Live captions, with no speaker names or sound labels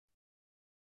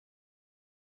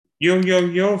Yo, yo,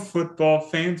 yo, football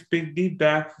fans. Big D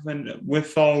back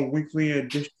with our weekly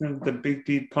edition of the Big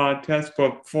D podcast.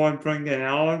 But before I bring in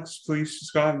Alex, please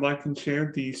subscribe, like, and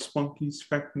share the Spunky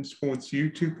Spectrum Sports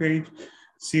YouTube page.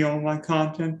 See all my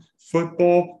content: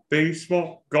 football,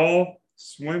 baseball, golf,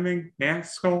 swimming,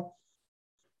 NASCAR.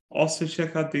 Also,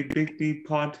 check out the Big D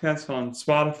podcast on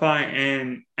Spotify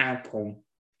and Apple.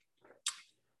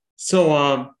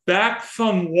 So, back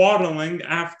from waddling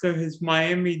after his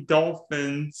Miami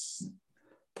Dolphins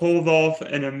pulled off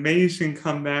an amazing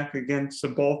comeback against the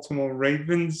Baltimore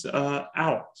Ravens.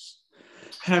 Alex,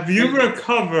 have you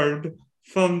recovered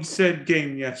from said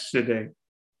game yesterday?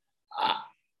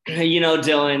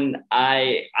 Dylan,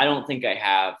 I don't think I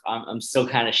have. I'm still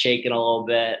kind of shaking a little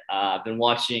bit. I've been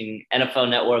watching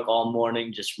NFL Network all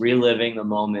morning, just reliving the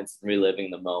moments.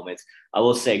 I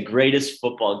will say, greatest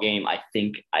football game I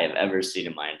think I have ever seen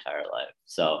in my entire life.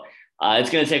 So it's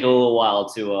going to take a little while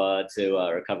to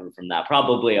recover from that.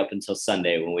 Probably up until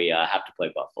Sunday when we have to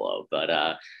play Buffalo.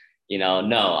 But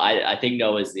no, I think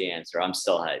no is the answer. I'm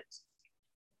still hyped.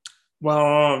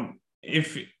 Well,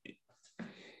 if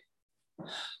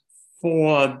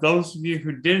for those of you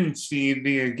who didn't see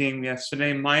the game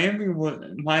yesterday, Miami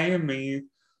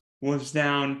was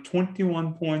down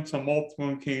 21 points on multiple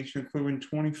occasions,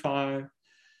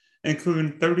 including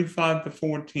 35 to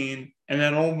 14. And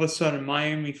then all of a sudden,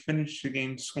 Miami finished the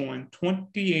game scoring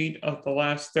 28 of the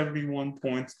last 31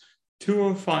 points,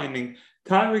 Tua finding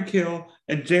Tyreek Hill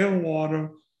and Jaylen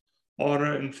Waddle.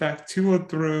 In fact, Tua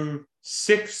threw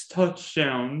 6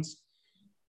 touchdowns,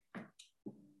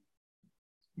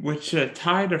 which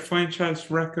tied a franchise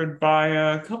record by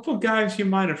a couple of guys you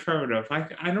might have heard of. I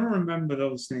don't remember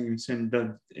those names in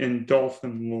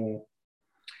Dolphin lore.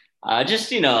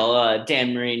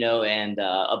 Dan Marino and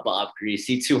a Bob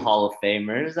Greasy, 2 Hall of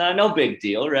Famers. No big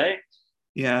deal, right?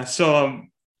 Yeah, so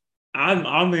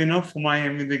oddly enough for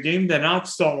Miami, the game did not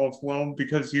start off well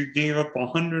because you gave up a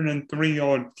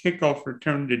 103-yard kickoff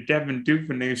return to Devin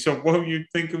Duvernay. So what were you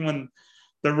thinking when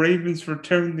the Ravens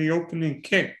returned the opening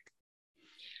kick?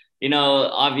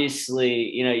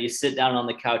 Obviously, you sit down on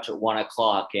the couch at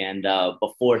 1:00 and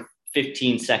before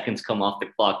 15 seconds come off the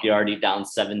clock, you're already down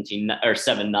 17 or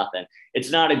 7-0.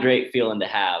 It's not a great feeling to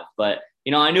have, but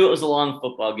I knew it was a long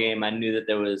football game. I knew that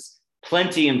there was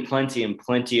plenty of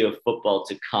football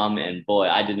to come, and boy,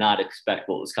 I did not expect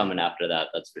what was coming after that.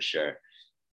 That's for sure.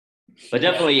 But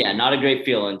definitely, yeah, not a great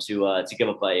feeling to give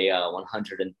up a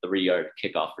 103-yard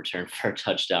kickoff return for a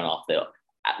touchdown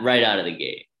right out of the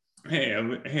gate. Hey,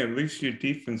 at least your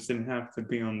defense didn't have to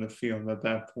be on the field at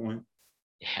that point.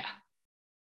 Yeah.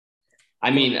 I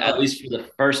mean, at least for the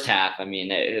first half, we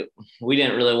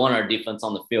didn't really want our defense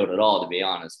on the field at all, to be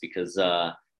honest, because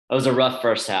it was a rough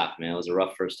first half, man. It was a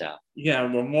rough first half. Yeah,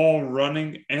 Lamar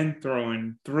running and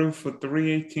throwing, threw for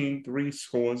 318, 3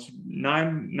 scores,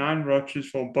 nine rushes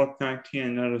for $119,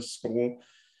 another score.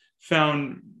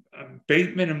 Found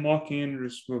Bateman and Mark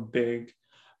Andrews were big.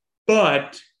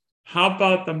 But how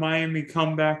about the Miami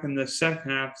comeback in the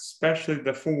second half, especially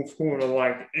the fourth quarter?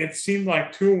 Like, it seemed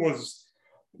like Tua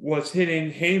was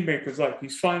hitting haymakers, like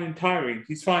he's finding Tyreek,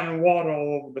 he's finding Waddle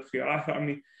all over the field. I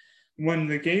mean, when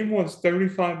the game was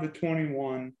 35 to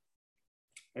 21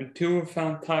 and Tua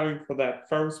found Tyreek for that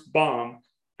first bomb,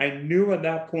 I knew at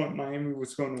that point Miami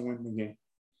was going to win the game.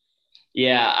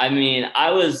 Yeah,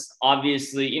 I was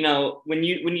obviously, when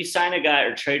you sign a guy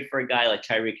or trade for a guy like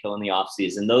Tyreek Hill in the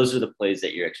offseason, those are the plays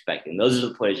that you're expecting. Those are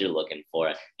the plays you're looking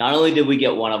for. Not only did we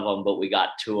get one of them, but we got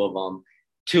two of them,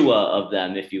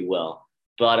 if you will.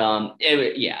 But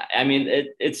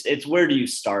it's where do you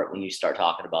start when you start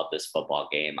talking about this football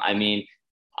game? I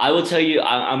will tell you,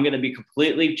 I'm going to be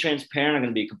completely transparent. I'm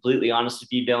going to be completely honest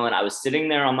with you, Dylan. I was sitting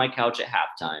there on my couch at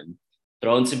halftime,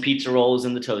 throwing some pizza rolls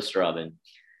in the toaster oven,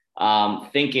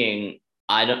 thinking,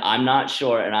 I'm not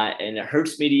sure, and it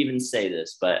hurts me to even say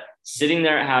this, but sitting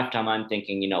there at halftime, I'm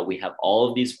thinking, we have all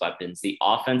of these weapons. The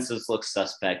offenses look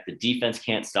suspect. The defense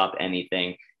can't stop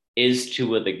anything. Is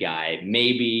Tua the guy?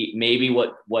 Maybe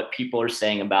what people are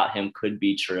saying about him could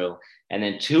be true. And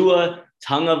then Tua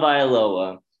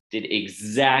Tagovailoa did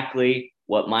exactly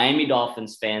what Miami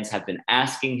Dolphins fans have been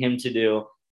asking him to do,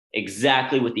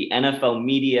 exactly what the NFL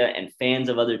media and fans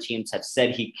of other teams have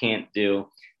said he can't do.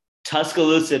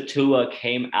 Tuscaloosa Tua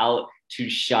came out to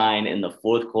shine in the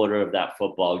fourth quarter of that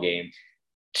football game.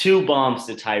 2 bombs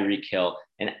to Tyreek Hill,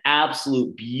 an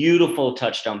absolute beautiful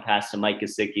touchdown pass to Mike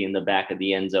Gesicki in the back of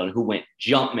the end zone, who went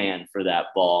jump man for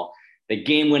that ball. The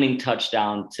game-winning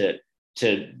touchdown to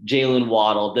Jaylen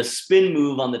Waddle, the spin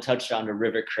move on the touchdown to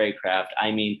River Craycraft.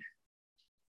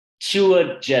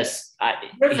 Tua just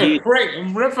River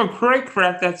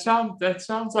Craycraft. That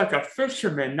sounds like a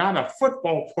fisherman, not a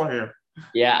football player.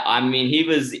 Yeah, I mean, he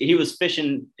was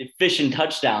fishing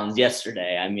touchdowns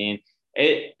yesterday. I mean,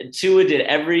 Tua did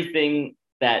everything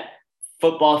that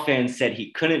football fans said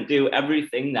he couldn't do,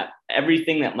 everything that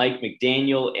Mike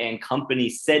McDaniel and company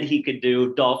said he could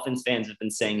do. Dolphins fans have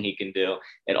been saying he can do.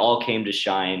 It all came to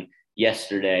shine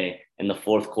yesterday in the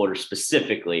fourth quarter,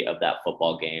 specifically of that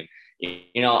football game.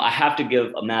 You know, I have to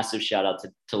give a massive shout out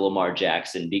to Lamar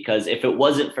Jackson, because if it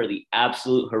wasn't for the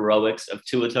absolute heroics of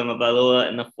Tua Tagovailoa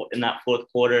in that fourth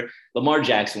quarter, Lamar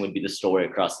Jackson would be the story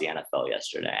across the NFL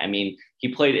yesterday. I mean,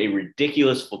 he played a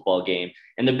ridiculous football game.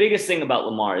 And the biggest thing about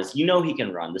Lamar is, you know, he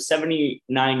can run. The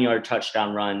 79-yard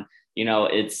touchdown run, you know,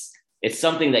 it's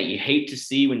something that you hate to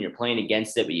see when you're playing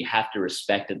against it, but you have to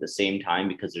respect at the same time,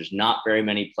 because there's not very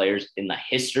many players in the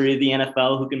history of the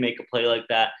NFL who can make a play like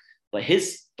that. But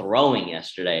his throwing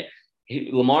yesterday,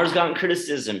 Lamar's gotten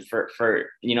criticism for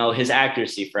you know, his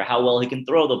accuracy, for how well he can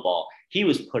throw the ball. He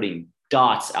was putting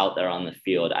dots out there on the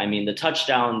field. I mean, the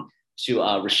touchdown to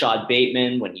Rashad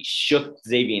Bateman, when he shook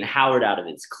Xavier Howard out of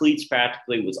his cleats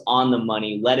practically, was on the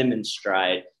money, led him in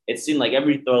stride. It seemed like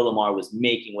every throw Lamar was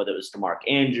making, whether it was to Mark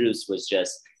Andrews, was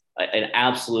just an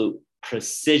absolute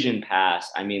precision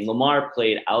pass. I mean, Lamar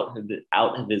played out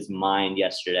of his mind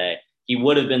yesterday. He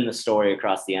would have been the story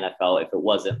across the NFL if it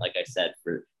wasn't, like I said,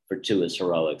 for Tua's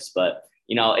heroics. But,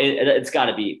 you know, it's got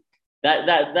to be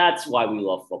that's why we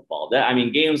love football. I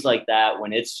mean, games like that,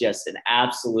 when it's just an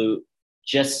absolute,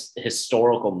 just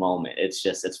historical moment, it's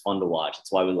fun to watch.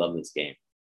 It's why we love this game.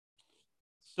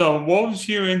 So what was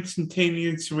your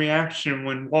instantaneous reaction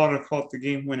when Waddle caught the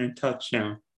game-winning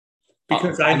touchdown?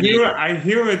 Because I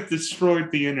hear it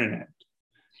destroyed the internet.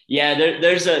 Yeah,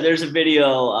 there's a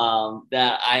video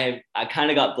that I kind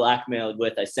of got blackmailed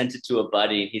with. I sent it to a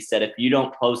buddy. He said, if you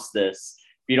don't post this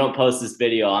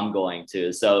video, I'm going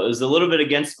to. So it was a little bit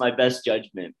against my best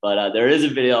judgment, but there is a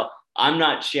video. I'm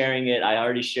not sharing it. I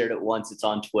already shared it once. It's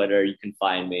on Twitter. You can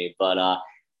find me. But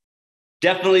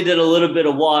definitely did a little bit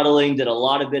of waddling, did a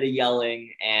lot of bit of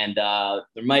yelling, and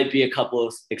there might be a couple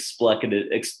of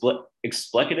expletives,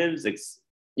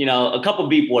 you know, a couple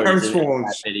beep words in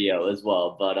that video as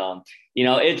well. But, you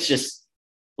know, it's just,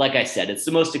 like I said, it's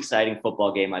the most exciting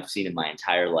football game I've seen in my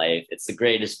entire life. It's the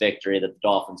greatest victory that the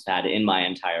Dolphins had in my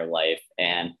entire life.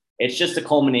 And it's just a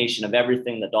culmination of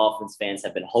everything the Dolphins fans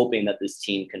have been hoping that this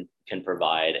team can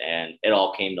provide. And it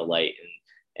all came to light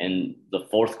in the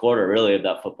fourth quarter, really, of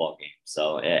that football game.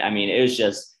 So, I mean, it was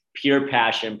just pure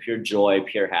passion, pure joy,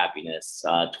 pure happiness.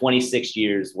 26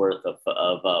 years worth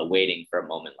of waiting for a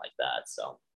moment like that.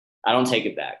 So I don't take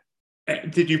it back.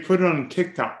 Did you put it on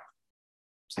TikTok?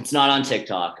 It's not on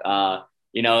TikTok.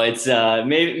 You know, it's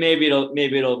maybe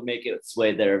it'll make its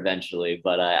way there eventually,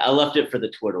 but I left it for the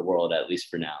Twitter world, at least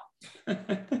for now.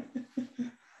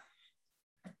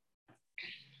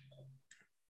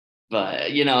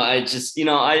 But, you know, I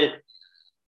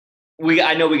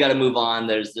know we got to move on.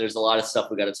 There's a lot of stuff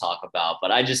we got to talk about,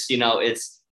 but I just, you know,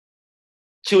 it's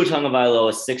Tua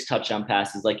Tagovailoa, 6 touchdown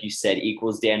passes, like you said,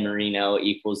 equals Dan Marino,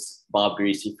 equals Bob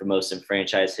Greasy for most in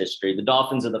franchise history. The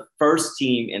Dolphins are the first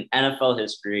team in NFL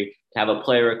history to have a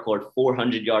player record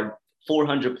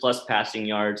 400 plus passing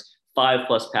yards, 5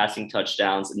 plus passing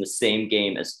touchdowns in the same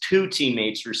game as 2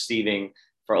 teammates receiving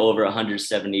for over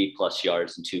 170 plus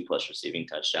yards and 2 plus receiving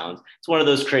touchdowns. It's one of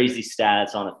those crazy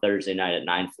stats on a Thursday night at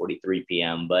 9:43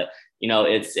 p.m. But, you know,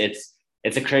 it's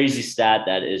a crazy stat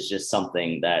that is just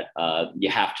something that you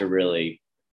have to really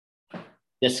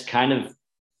just kind of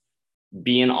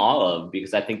be in awe of,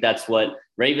 because I think that's what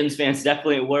Ravens fans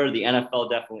definitely were. The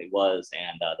NFL definitely was.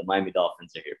 And the Miami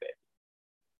Dolphins are here, baby.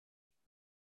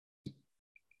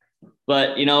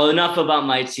 But, you know, enough about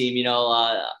my team. You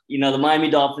know, the Miami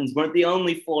Dolphins weren't the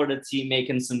only Florida team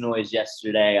making some noise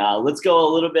yesterday. Let's go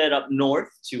a little bit up north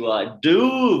to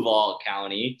Duval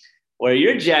County, where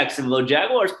your Jacksonville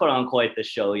Jaguars put on quite the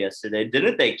show yesterday,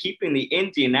 didn't they? Keeping the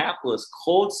Indianapolis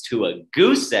Colts to a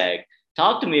goose egg.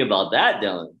 Talk to me about that,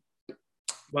 Dylan.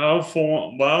 Well,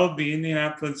 the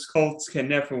Indianapolis Colts can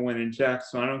never win in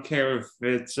Jacksonville. I don't care if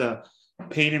it's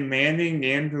Peyton Manning,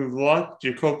 Andrew Luck,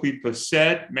 Jacoby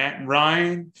Brissett, Matt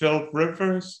Ryan, Philip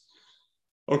Rivers,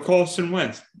 or Carson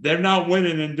Wentz. They're not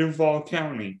winning in Duval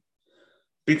County,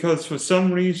 because for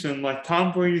some reason, like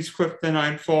Tom Brady's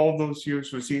kryptonite for all those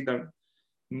years was either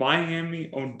Miami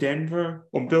or Denver,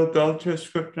 or Bill Belichick's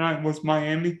kryptonite was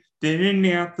Miami. The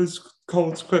Indianapolis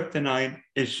Colts kryptonite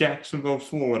is Jacksonville,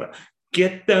 Florida.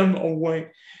 Get them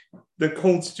away. The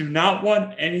Colts do not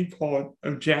want any part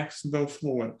of Jacksonville,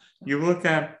 Florida. You look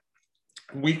at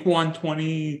week 1,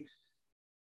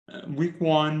 Week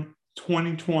 1,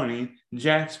 2020,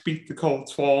 Jags beat the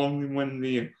Colts for only win the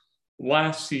year.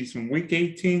 Last season, Week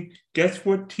 18, guess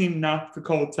what team knocked the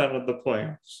Colts out of the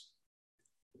playoffs?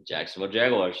 Jacksonville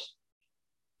Jaguars.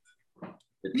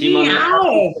 The team on the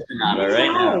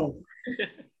right now.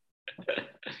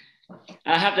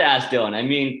 I have to ask Dylan. I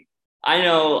mean, I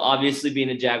know obviously being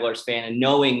a Jaguars fan and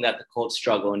knowing that the Colts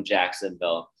struggle in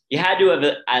Jacksonville, you had to have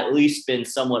at least been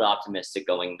somewhat optimistic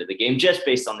going into the game just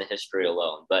based on the history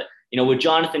alone. But, with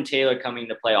Jonathan Taylor coming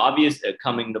to play,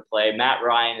 Matt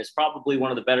Ryan is probably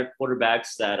one of the better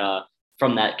quarterbacks that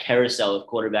from that carousel of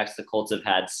quarterbacks the Colts have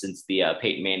had since the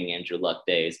Peyton Manning, Andrew Luck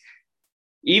days.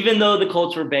 Even though the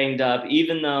Colts were banged up,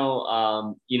 even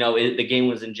though, the game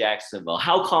was in Jacksonville,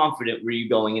 how confident were you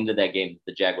going into that game that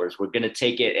the Jaguars were going to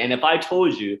take it? And if I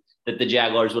told you that the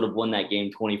Jaguars would have won that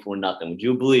game 24-0, would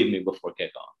you believe me before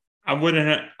kickoff? I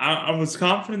wouldn't. I was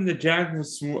confident the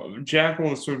Jaguars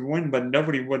would win, but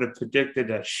nobody would have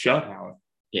predicted a shutout.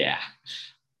 Yeah.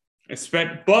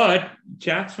 But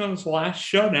Jacksonville's last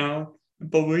shutout, I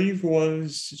believe,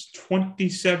 was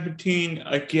 2017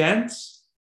 against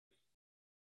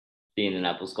the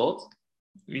Indianapolis Colts?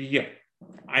 Yeah,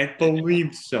 I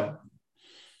believe so.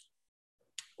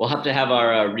 We'll have to have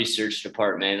our research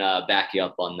department back you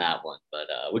up on that one, but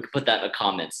we could put that in the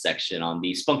comments section on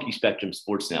the Spunky Spectrum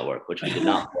Sports Network, which we did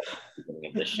not put at the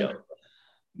beginning of this show.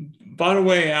 By the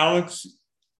way, Alex,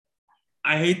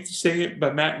 I hate to say it,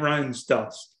 but Matt Ryan's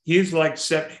dust. He's like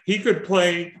he could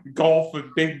play golf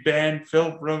with Big Ben,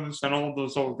 Phil Rivers, and all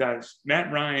those old guys.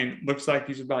 Matt Ryan looks like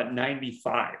he's about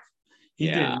 95. He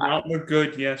did not look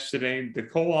good yesterday. The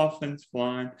Cole offense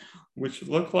line, which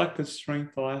looked like a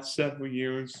strength the last several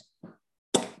years.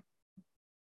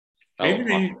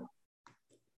 Matt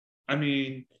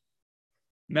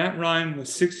Ryan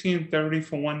was 16-30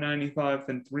 for 195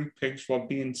 and 3 picks while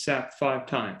being sacked 5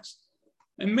 times.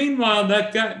 And meanwhile,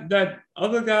 that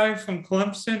other guy from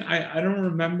Clemson, I don't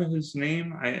remember his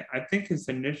name. I think his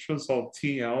initials are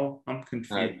TL. I'm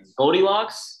confused.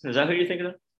 Goldilocks? Is that who you're thinking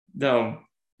of? No.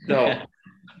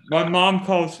 My mom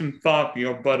calls him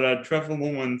Fabio, but Trevor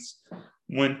Lawrence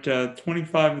went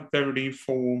 25-30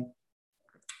 for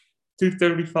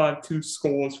 235, 2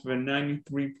 scores for a 95.3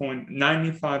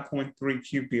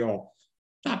 QBR.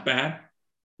 Not bad.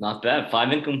 Not bad. 5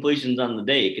 incompletions on the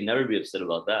day. You can never be upset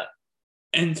about that.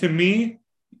 And to me,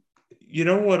 you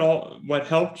know what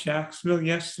helped Jacksonville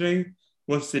yesterday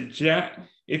was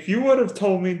if you would have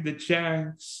told me the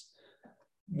Jags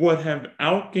would have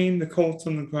outgained the Colts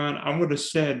on the ground, I would have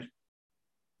said,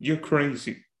 you're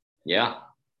crazy. Yeah.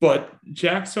 But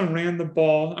Jackson ran the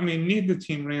ball. Neither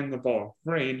team ran the ball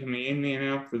great.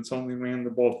 Indianapolis only ran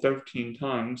the ball 13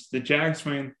 times. The Jags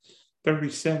ran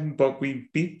 37, but we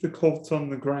beat the Colts on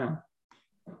the ground.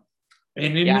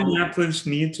 And Indianapolis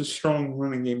needs a strong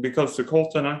running game because the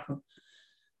Colts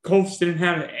didn't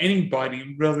have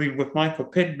anybody really with Michael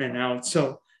Pittman out.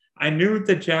 So I knew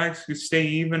the Jags could stay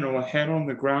even or ahead on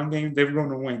the ground game. They were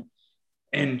going to win.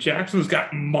 And Jackson's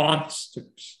got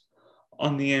monsters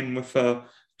on the end with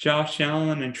Josh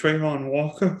Allen and Trayvon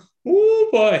Walker. Oh,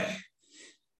 boy.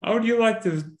 How would you like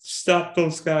to stop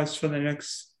those guys for the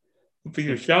next couple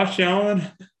years? Josh Allen,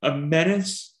 a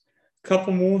menace, a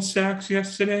couple more sacks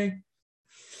yesterday.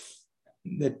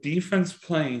 The defense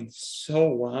playing so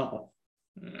well.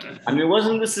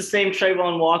 Wasn't this the same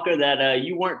Trayvon Walker that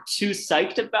you weren't too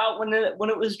psyched about when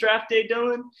it was draft day,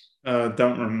 Dylan?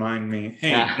 Don't remind me.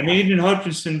 Hey, Aiden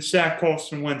Hutchinson sacked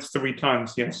Carson Wentz 3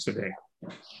 times yesterday.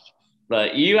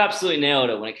 But you absolutely nailed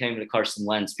it when it came to Carson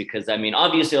Wentz because,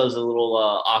 obviously I was a little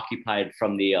occupied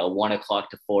from the 1 o'clock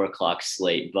to 4 o'clock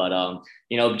slate. But,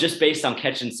 just based on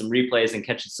catching some replays and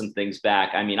catching some things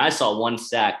back, I saw one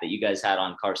sack that you guys had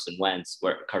on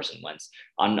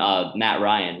Matt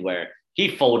Ryan, where he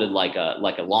folded like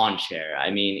a lawn chair.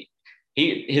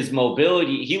 His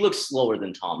mobility, he looks slower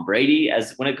than Tom Brady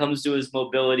when it comes to his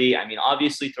mobility.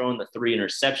 Obviously throwing the 3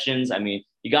 interceptions.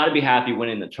 You got to be happy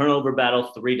winning the turnover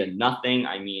battle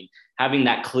 3-0. Having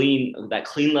that clean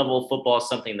level of football is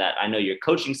something that I know your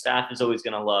coaching staff is always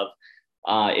going to love.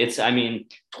 It's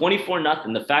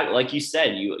 24-0. The fact, like you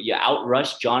said, you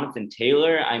outrushed Jonathan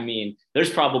Taylor. There's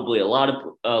probably a lot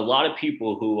of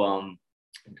people who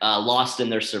lost in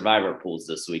their survivor pools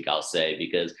this week, I'll say,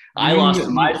 because I lost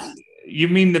my. You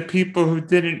mean the people who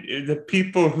didn't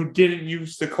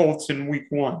use the Colts in week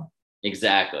 1?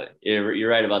 Exactly. You're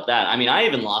right about that. I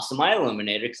even lost in my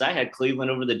eliminator because I had Cleveland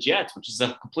over the Jets, which is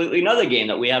a completely another game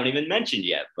that we haven't even mentioned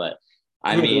yet. But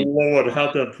Lord,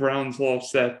 how the Browns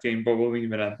lost that game, but we'll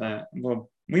leave it at that. Well,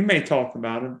 we may talk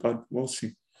about it, but we'll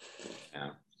see.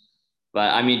 Yeah.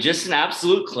 But I mean, just an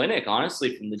absolute clinic,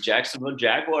 honestly, from the Jacksonville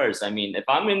Jaguars. I mean, if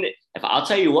I'll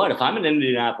tell you what, if I'm an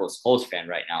Indianapolis Colts fan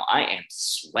right now, I am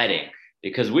sweating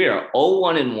because we are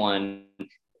 0-1.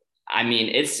 I mean,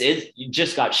 you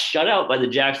just got shut out by the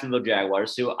Jacksonville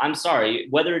Jaguars, who, I'm sorry,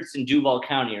 whether it's in Duval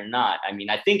County or not. I mean,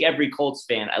 I think every Colts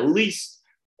fan at least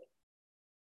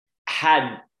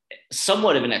had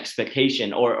somewhat of an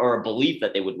expectation or a belief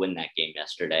that they would win that game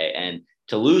yesterday. And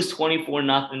to lose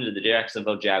 24-0 to the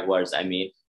Jacksonville Jaguars, I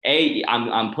mean,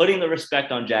 I'm putting the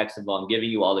respect on Jacksonville. I'm giving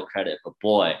you all the credit. But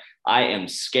boy, I am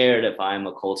scared if I'm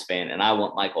a Colts fan, and I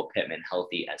want Michael Pittman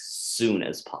healthy as soon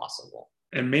as possible.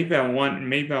 And maybe I want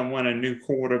a new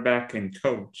quarterback and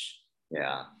coach.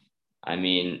 Yeah. I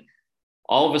mean,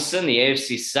 all of a sudden, the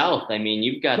AFC South, I mean,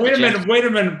 you've got Wait a minute.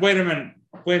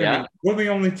 We're the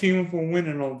only team with a win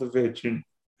in all division.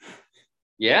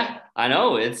 Yeah, I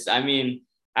know.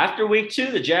 After week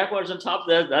 2, the Jaguars on top of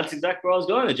that. That's exactly where I was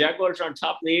going. The Jaguars are on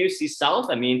top of the AFC South.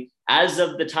 I mean, as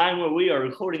of the time where we are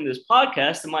recording this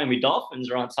podcast, the Miami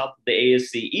Dolphins are on top of the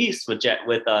AFC East with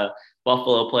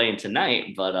Buffalo playing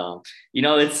tonight. But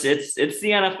it's the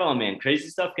NFL, man. Crazy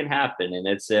stuff can happen, and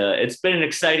it's been an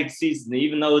exciting season,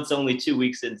 even though it's only 2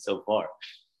 weeks in so far.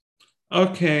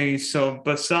 Okay, so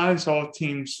besides all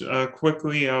teams,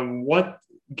 quickly, what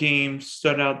game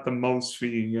stood out the most for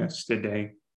you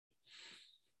yesterday?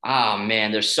 Ah,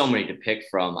 man, there's so many to pick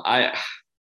from. I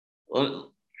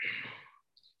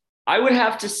would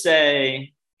have to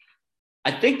say,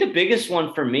 I think the biggest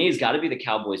one for me has got to be the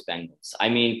Cowboys Bengals. I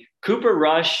mean, Cooper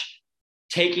Rush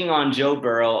taking on Joe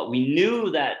Burrow.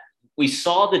 We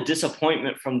saw the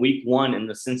disappointment from week 1 in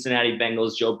the Cincinnati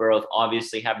Bengals. Joe Burrow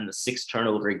obviously having the 6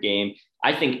 turnover game.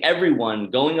 I think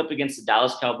everyone going up against the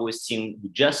Dallas Cowboys team who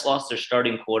just lost their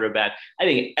starting quarterback, I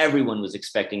think everyone was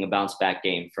expecting a bounce back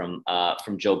game from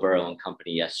Joe Burrow and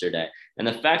company yesterday. And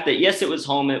the fact that, yes, it was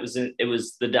home, it was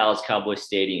the Dallas Cowboys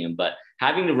stadium, but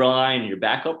having to rely on your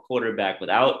backup quarterback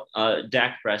without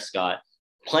Dak Prescott,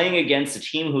 playing against a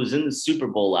team who was in the Super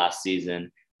Bowl last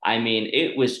season, I mean,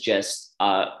 it was just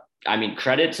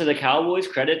credit to the Cowboys,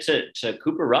 credit to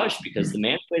Cooper Rush, because the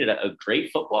man played a great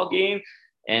football game.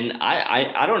 And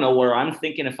I don't know where I'm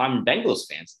thinking if I'm Bengals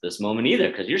fans at this moment either,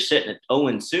 because you're sitting at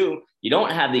 0-2. You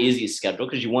don't have the easiest schedule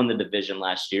because you won the division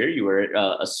last year. You were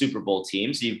a Super Bowl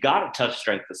team, so you've got a tough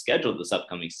strength of schedule this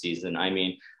upcoming season. I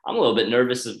mean, I'm a little bit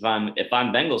nervous if I'm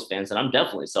Bengals fans, and I'm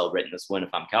definitely celebrating this win if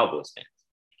I'm Cowboys fans.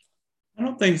 I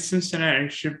don't think Cincinnati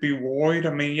should be worried.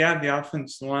 I mean, yeah, the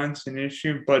offensive line's an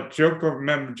issue, but Joe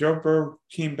Burrow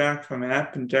came back from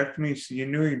appendectomy, so you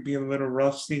knew he'd be a little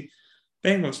rusty.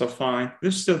 Bengals are fine.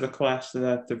 They're still the class of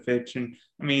that division.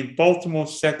 I mean,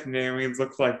 Baltimore's secondary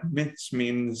looked like mincemeat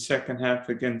in the second half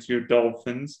against your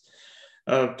Dolphins.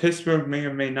 Pittsburgh may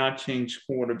or may not change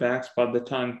quarterbacks by the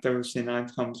time Thursday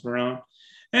night comes around.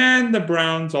 And the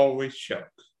Browns always choke.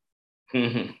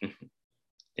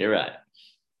 You're right.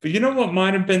 But you know what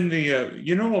might have been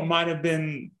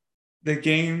the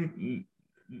game,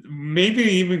 maybe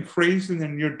even crazier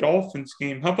than your Dolphins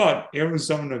game? How about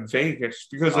Arizona Vegas?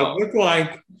 Because it looked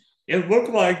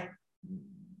like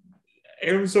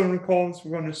Arizona Cardinals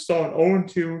were going to start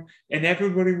 0-2, and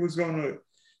everybody was going to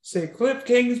say Cliff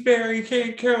Kingsbury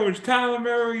can't coach, Kyler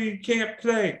Murray can't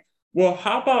play. Well,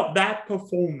 how about that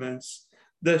performance,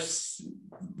 the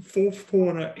fourth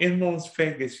quarter in Las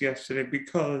Vegas yesterday?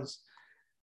 Because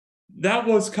that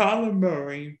was Kyler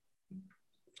Murray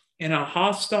in a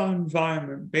hostile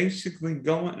environment, basically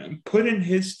going and putting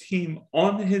his team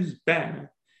on his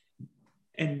back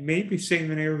and maybe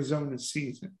saving Arizona's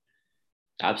season.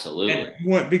 Absolutely.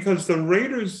 Because the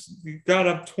Raiders got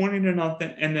up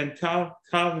 20-0, and then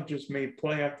Kyler just made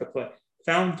play after play.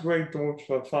 Found great doors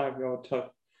for a 5-yard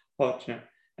touchdown.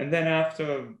 And then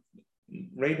after a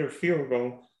Raider field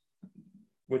goal,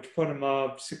 which put him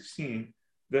up 16,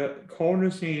 the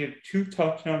Cardinals needed 2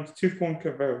 touchdowns, 2-point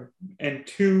conversion, and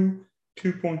 2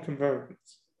 2-point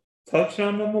conversions.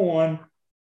 Touchdown number 1,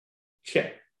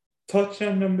 check.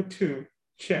 Touchdown number 2,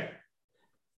 check.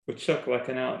 Which took like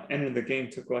an hour. End of the game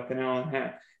took like an hour and a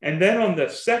half. And then on the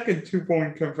second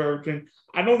 2-point conversion,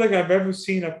 I don't think I've ever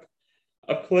seen a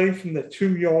play from the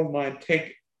 2-yard line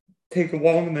take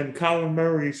longer than Kyler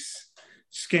Murray's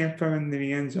scamper into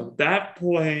the end zone. That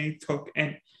play took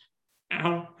an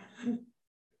hour.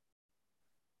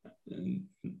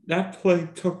 That play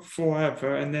took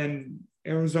forever, and then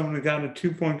Arizona got a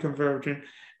 2-point conversion.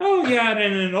 Oh, yeah,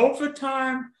 and in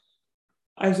overtime,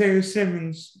 Isaiah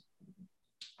Simmons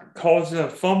caused a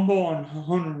fumble on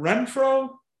Hunter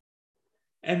Renfrow,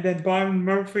 and then Byron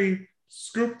Murphy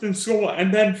scooped and scored.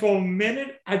 And then for a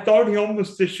minute, I thought he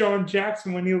almost Deshaun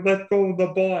Jackson when he let go of the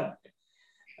ball.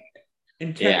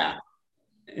 Yeah.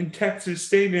 in Texas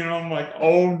Stadium. And I'm like,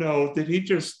 oh no, did he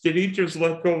just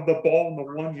let go of the ball on the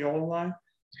 1 yard line?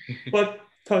 But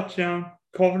touchdown,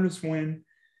 Cardinals win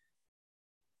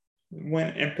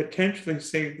and potentially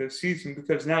save the season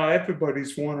because now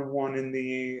everybody's 1-1 in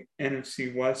the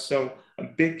NFC West. So a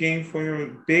big game for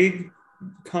you, big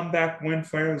comeback win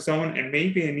for Arizona, and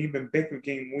maybe an even bigger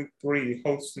game week 3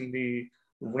 hosting the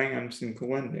Rams in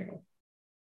Glendale.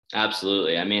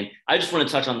 Absolutely. I mean, I just want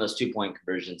to touch on those 2-point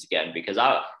conversions again because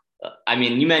I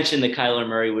mean, you mentioned the Kyler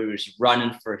Murray where he was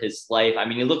running for his life. I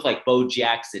mean, he looked like Bo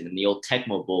Jackson in the old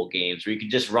Tecmo Bowl games where you could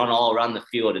just run all around the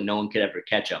field and no one could ever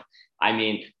catch him. I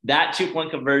mean, that 2-point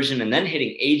conversion and then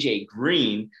hitting AJ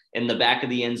Green in the back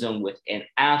of the end zone with an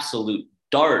absolute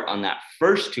dart on that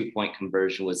first 2-point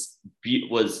conversion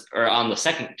or on the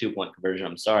second 2-point conversion,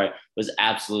 I'm sorry, was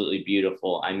absolutely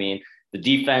beautiful. I mean, the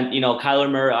defense, Kyler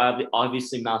Murray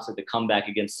obviously mounted the comeback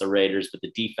against the Raiders, but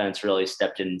the defense really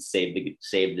stepped in and saved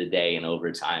the day in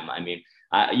overtime. I mean,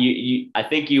 I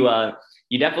think you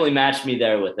definitely matched me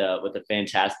there with another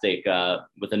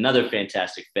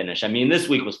fantastic finish. I mean, this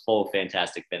week was full of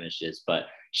fantastic finishes, but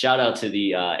shout out to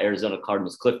the Arizona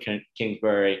Cardinals, Cliff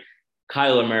Kingsbury,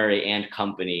 Kyler Murray and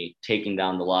company taking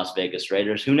down the Las Vegas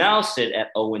Raiders, who now sit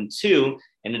at 0-2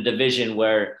 in a division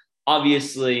where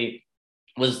obviously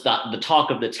was the talk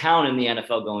of the town in the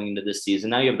NFL going into this season.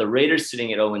 Now you have the Raiders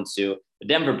sitting at 0-2, the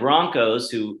Denver Broncos,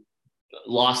 who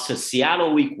lost to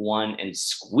Seattle week 1 and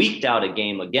squeaked out a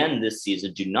game again this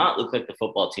season, do not look like the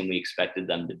football team we expected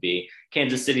them to be.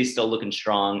 Kansas City still looking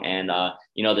strong. And,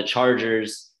 the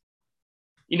Chargers,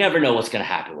 you never know what's going to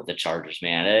happen with the Chargers,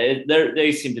 man.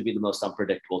 They seem to be the most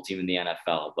unpredictable team in the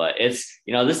NFL. But it's,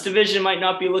 this division might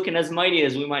not be looking as mighty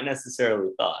as we might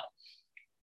necessarily thought.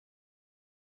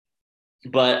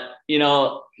 But,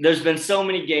 there's been so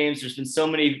many games. There's been so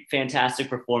many fantastic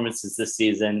performances this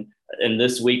season and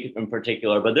this week in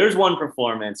particular. But there's one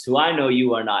performance who I know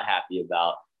you are not happy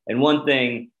about. And one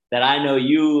thing that I know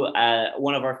you,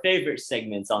 one of our favorite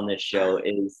segments on this show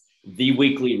is the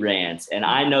weekly rant. And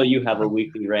I know you have a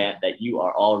weekly rant that you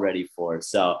are all ready for.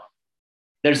 So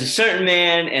there's a certain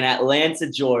man in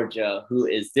Atlanta, Georgia, who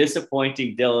is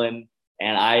disappointing Dylan.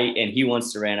 And he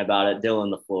wants to rant about it. Dylan,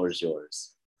 the floor is yours.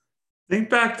 Think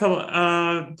back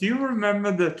to, do you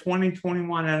remember the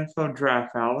 2021 NFL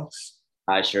draft, Alex?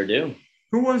 I sure do.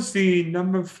 Who was the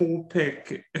number 4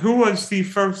 pick? Who was the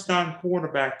first-time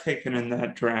quarterback taken in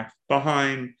that draft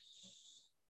behind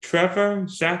Trevor,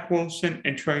 Zach Wilson,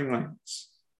 and Trey Lance?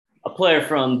 A player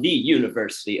from the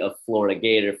University of Florida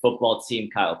Gator football team,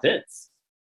 Kyle Pitts.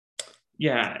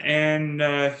 Yeah,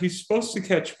 and he's supposed to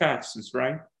catch passes,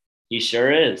 right? He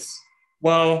sure is.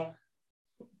 Well,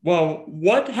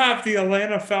 what have the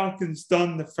Atlanta Falcons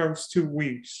done the first 2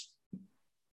 weeks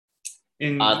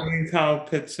in giving Kyle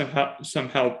Pitts some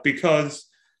help? Because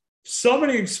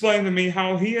somebody explained to me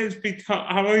how he's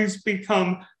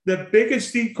become the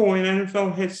biggest decoy in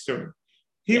NFL history.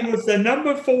 He was the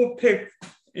number 4 pick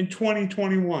in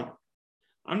 2021.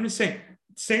 I'm just saying,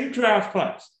 same draft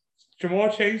class.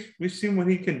 Ja'Marr Chase, we've seen what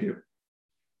he can do.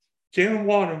 Jaylen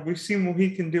Waddle, we've seen what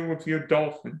he can do with your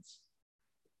Dolphins.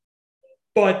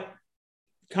 But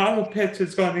Kyle Pitts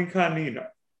has gone incognito.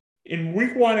 In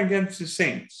week 1 against the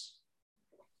Saints,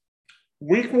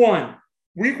 week one,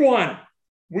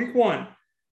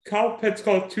 Kyle Pitts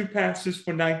caught 2 passes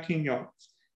for 19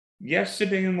 yards.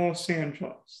 Yesterday in Los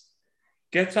Angeles,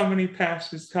 guess how many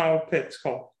passes Kyle Pitts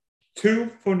caught?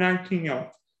 2 for 19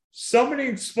 yards. Somebody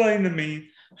explain to me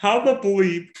how to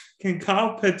believe can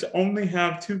Kyle Pitts only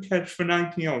have 2 catches for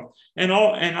 19 yards? And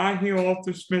I hear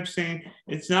Arthur Smith saying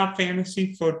it's not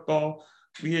fantasy football.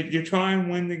 You try and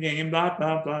win the game, blah,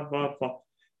 blah, blah, blah, blah.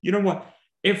 You know what?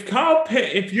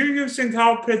 If you're using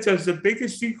Kyle Pitts as the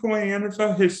biggest decoy in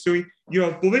NFL history, you're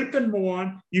a bleeping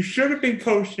moron. You should have been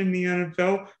coached in the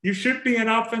NFL. You should be an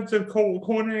offensive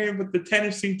coordinator with the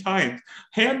Tennessee Titans.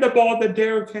 Hand the ball to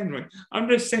Derrick Henry. I'm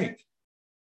just saying.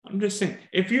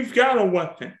 If you've got a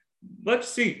weapon, let's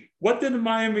see. What did the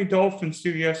Miami Dolphins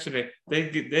do yesterday? They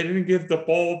didn't give the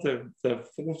ball to the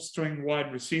 4th-string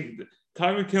wide receiver.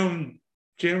 Tyreek Hill and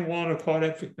Jaylen Waddle caught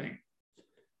everything.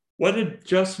 What did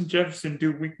Justin Jefferson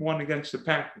do week 1 against the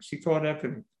Packers? He caught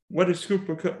everything. What is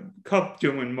Cooper Kupp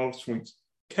doing most weeks?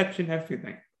 Catching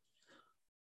everything.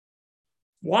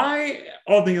 Why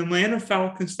are the Atlanta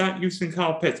Falcons not using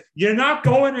Kyle Pitts? You're not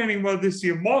going anywhere this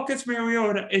year. Marcus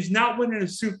Mariota is not winning a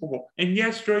Super Bowl. And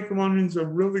yes, Drake London's a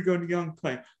really good young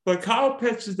player. But Kyle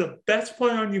Pitts is the best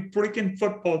player on your freaking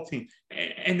football team.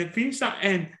 And if he's not,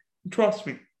 and trust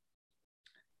me,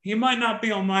 he might not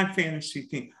be on my fantasy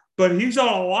team, but he's on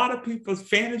a lot of people's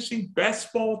fantasy,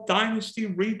 best ball, dynasty,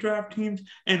 redraft teams.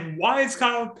 And why is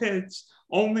Kyle Pitts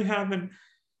only having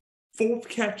 4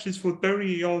 catches for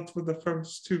 30 yards for the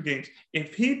first 2 games.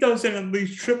 If he doesn't at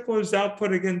least triple his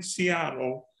output against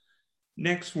Seattle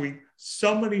next week,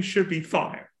 somebody should be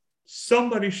fired.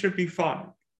 Somebody should be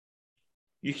fired.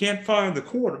 You can't fire the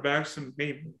quarterback, so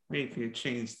maybe a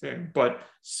change there. But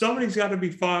somebody's got to be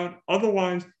fired.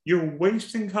 Otherwise, you're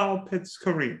wasting Kyle Pitts'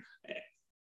 career.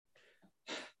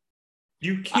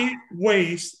 You can't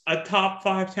waste a top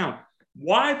 5 talent.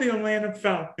 Why the Atlanta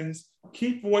Falcons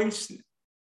keep wasting?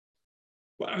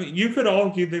 I mean, you could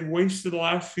argue they wasted the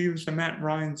last few years of Matt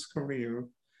Ryan's career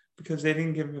because they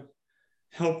didn't give him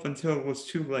help until it was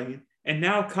too late. And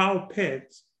now Kyle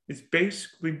Pitts is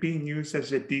basically being used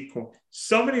as a decoy.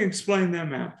 Somebody explain that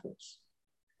math, please.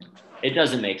 It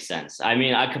doesn't make sense. I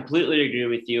mean, I completely agree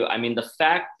with you. I mean, the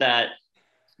fact that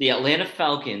the Atlanta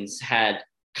Falcons had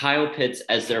Kyle Pitts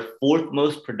as their 4th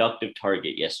most productive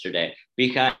target yesterday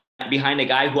behind a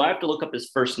guy who I have to look up his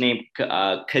first name,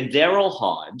 Kaderil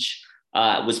Hodge,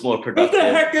 was more productive. What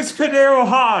the heck is Kaderil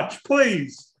Hodge,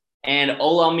 please? And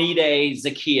Olamide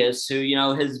Zaccheaus,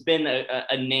 who, has been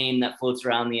a name that floats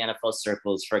around the NFL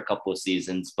circles for a couple of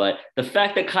seasons. But the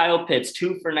fact that Kyle Pitts,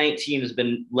 2 for 19, has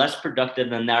been less productive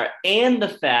than that, and the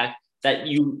fact that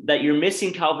you're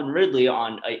missing Calvin Ridley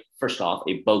on first off,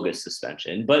 a bogus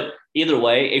suspension, but either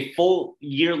way, a full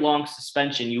year-long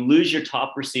suspension, you lose your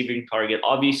top receiving target.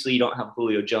 Obviously, you don't have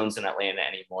Julio Jones in Atlanta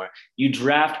anymore. You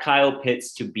draft Kyle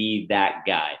Pitts to be that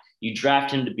guy. You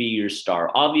draft him to be your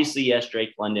star. Obviously, yes,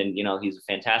 Drake London, he's a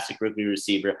fantastic rookie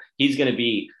receiver. He's going to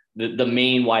be the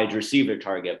main wide receiver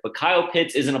target. But Kyle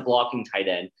Pitts isn't a blocking tight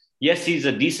end. Yes, he's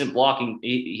a decent blocking.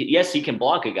 Yes, he can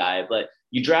block a guy, but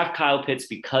you draft Kyle Pitts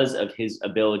because of his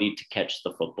ability to catch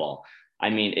the football. I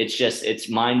mean, it's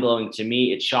mind-blowing to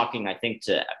me. It's shocking, I think,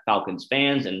 to Falcons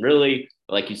fans and really,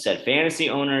 like you said, fantasy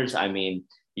owners. I mean,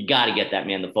 you got to get that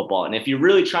man the football. And if you're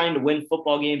really trying to win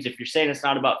football games, if you're saying it's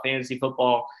not about fantasy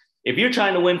football, if you're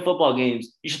trying to win football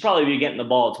games, you should probably be getting the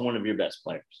ball to one of your best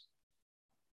players.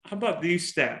 How about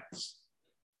these stats?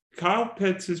 Kyle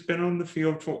Pitts has been on the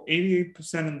field for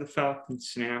 88% of the Falcons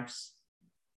snaps,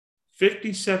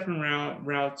 57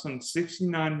 routes on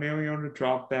 69 Mariota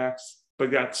dropbacks,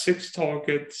 but got 6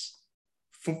 targets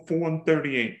for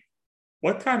 438.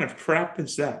 What kind of crap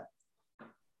is that?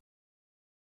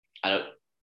 I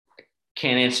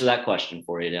can't answer that question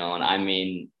for you, Dylan. I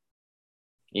mean,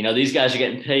 these guys are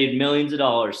getting paid millions of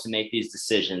dollars to make these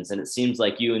decisions. And it seems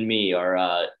like you and me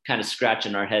are kind of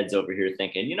scratching our heads over here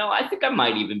thinking, I think I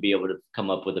might even be able to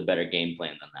come up with a better game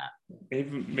plan than that.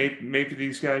 Maybe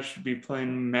these guys should be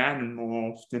playing Madden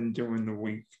more often during the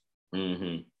week.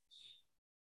 Mm-hmm.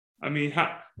 I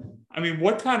mean,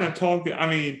 what kind of target? I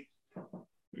mean,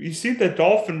 you see the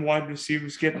Dolphin wide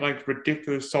receivers getting like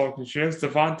ridiculous target shares.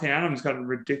 Devontae Adams got a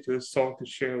ridiculous target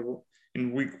share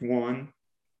in week 1.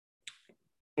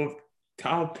 But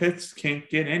Kyle Pitts can't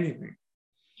get anything.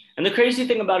 And the crazy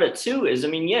thing about it too is,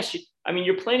 yes,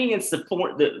 you're playing against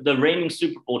the reigning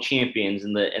Super Bowl champions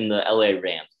in the LA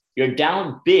Rams. You're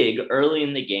down big early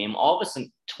in the game, all of a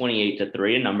sudden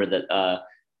 28-3, a number that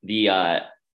the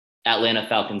Atlanta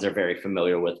Falcons are very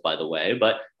familiar with, by the way.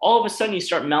 But all of a sudden, you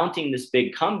start mounting this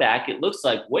big comeback. It looks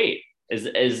like, wait, are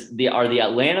the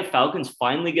Atlanta Falcons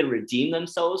finally going to redeem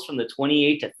themselves from the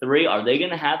 28-3? Are they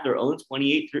going to have their own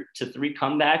 28-3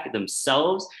 comeback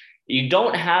themselves? You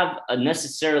don't have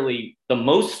necessarily the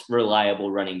most reliable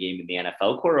running game in the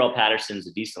NFL. Cordarrelle Patterson's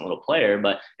a decent little player,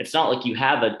 but it's not like you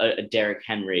have a Derrick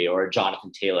Henry or a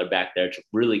Jonathan Taylor back there to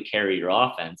really carry your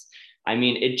offense. I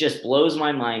mean, it just blows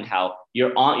my mind how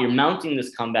you're mounting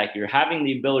this comeback. You're having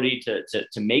the ability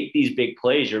to make these big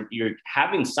plays. You're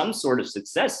having some sort of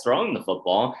success throwing the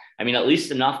football. I mean, at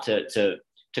least enough to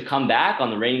come back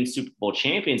on the reigning Super Bowl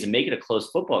champions and make it a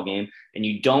close football game. And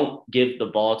you don't give the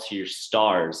ball to your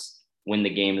stars when the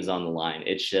game is on the line.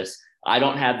 It's just, I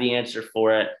don't have the answer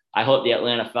for it. I hope the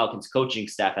Atlanta Falcons coaching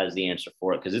staff has the answer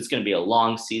for it, because it's going to be a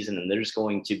long season and there's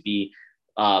going to be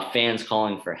fans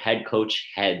calling for head coach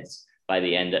heads by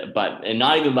the end, and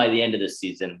not even by the end of this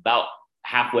season, about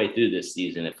halfway through this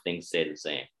season if things stay the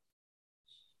same.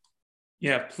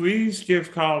 Yeah, please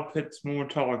give Kyle Pitts more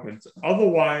targets.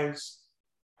 Otherwise,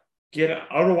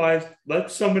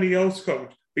 let somebody else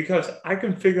coach, because I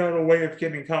can figure out a way of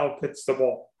getting Kyle Pitts the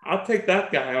ball. I'll take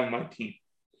that guy on my team.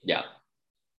 Yeah.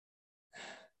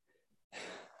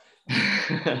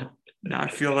 Now I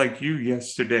feel like you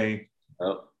yesterday.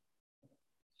 Oh.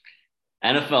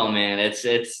 NFL, man, it's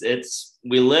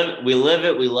we live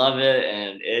it, we love it,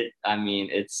 and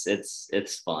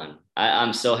it's fun.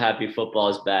 I'm so happy football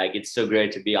is back. It's so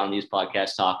great to be on these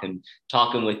podcasts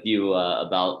talking with you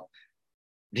about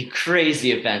the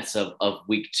crazy events of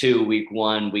week 2, week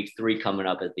 1, week 3 coming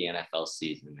up at the NFL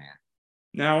season, man.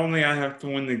 Now only I have to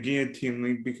win the guillotine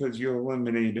league because you're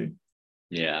eliminated.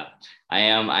 Yeah, I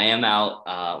am out.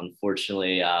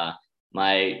 Unfortunately,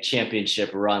 my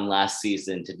championship run last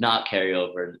season did not carry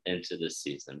over into this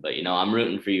season, but I'm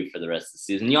rooting for you for the rest of the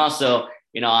season. You also,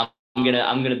 I'm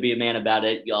gonna be a man about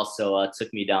it. You also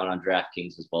took me down on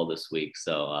DraftKings as well this week,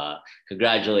 so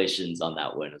congratulations on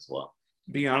that win as well.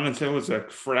 Be honest, it was a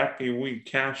crappy week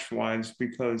cash wise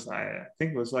because I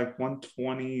think it was like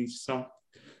 120 something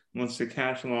was the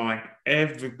cash line. Like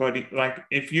everybody, like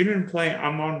if you didn't play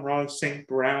Amon-Ra St.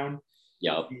 Brown,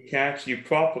 Yep. cash, you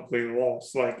probably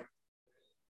lost. Like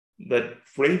the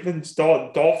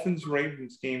Dolphins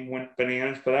Ravens game went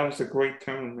bananas, but that was a great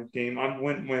tournament game. I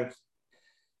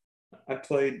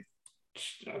played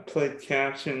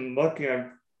cash and lucky I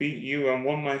beat you. I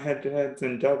won my head-to-heads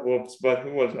and double-ups, but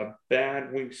it was a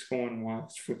bad week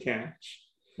scoring-wise for cash.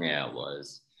 Yeah, it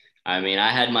was. I mean,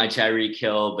 I had my Tyreek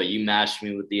Hill, but you matched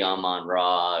me with the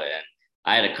Amon-Ra, and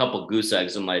I had a couple goose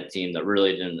eggs on my team that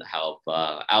really didn't help.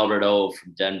 Albert O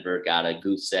from Denver got a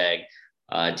goose egg.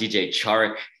 DJ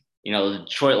Chark, the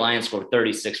Detroit Lions scored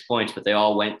 36 points, but they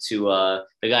all went to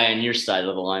the guy on your side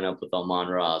of the lineup with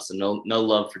Amon-Ra. So no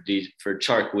love for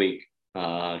Chark week,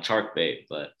 Chark bait,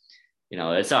 but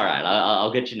it's all right.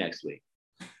 I'll get you next week.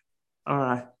 All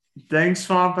right. Thanks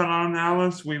for hopping on,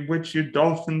 Alice. We wish you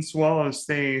Dolphins well as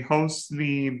they host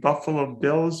the Buffalo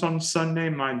Bills on Sunday.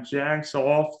 My Jags are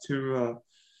off to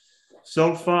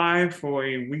SoFi for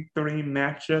a Week 3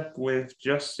 matchup with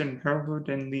Justin Herbert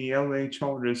and the LA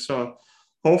Chargers. So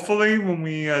hopefully when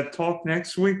we talk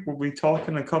next week, we'll be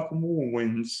talking a couple more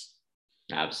wins.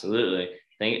 Absolutely.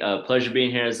 Pleasure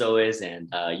being here as always.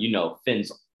 And,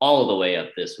 Fins all the way up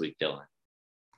this week, Dylan.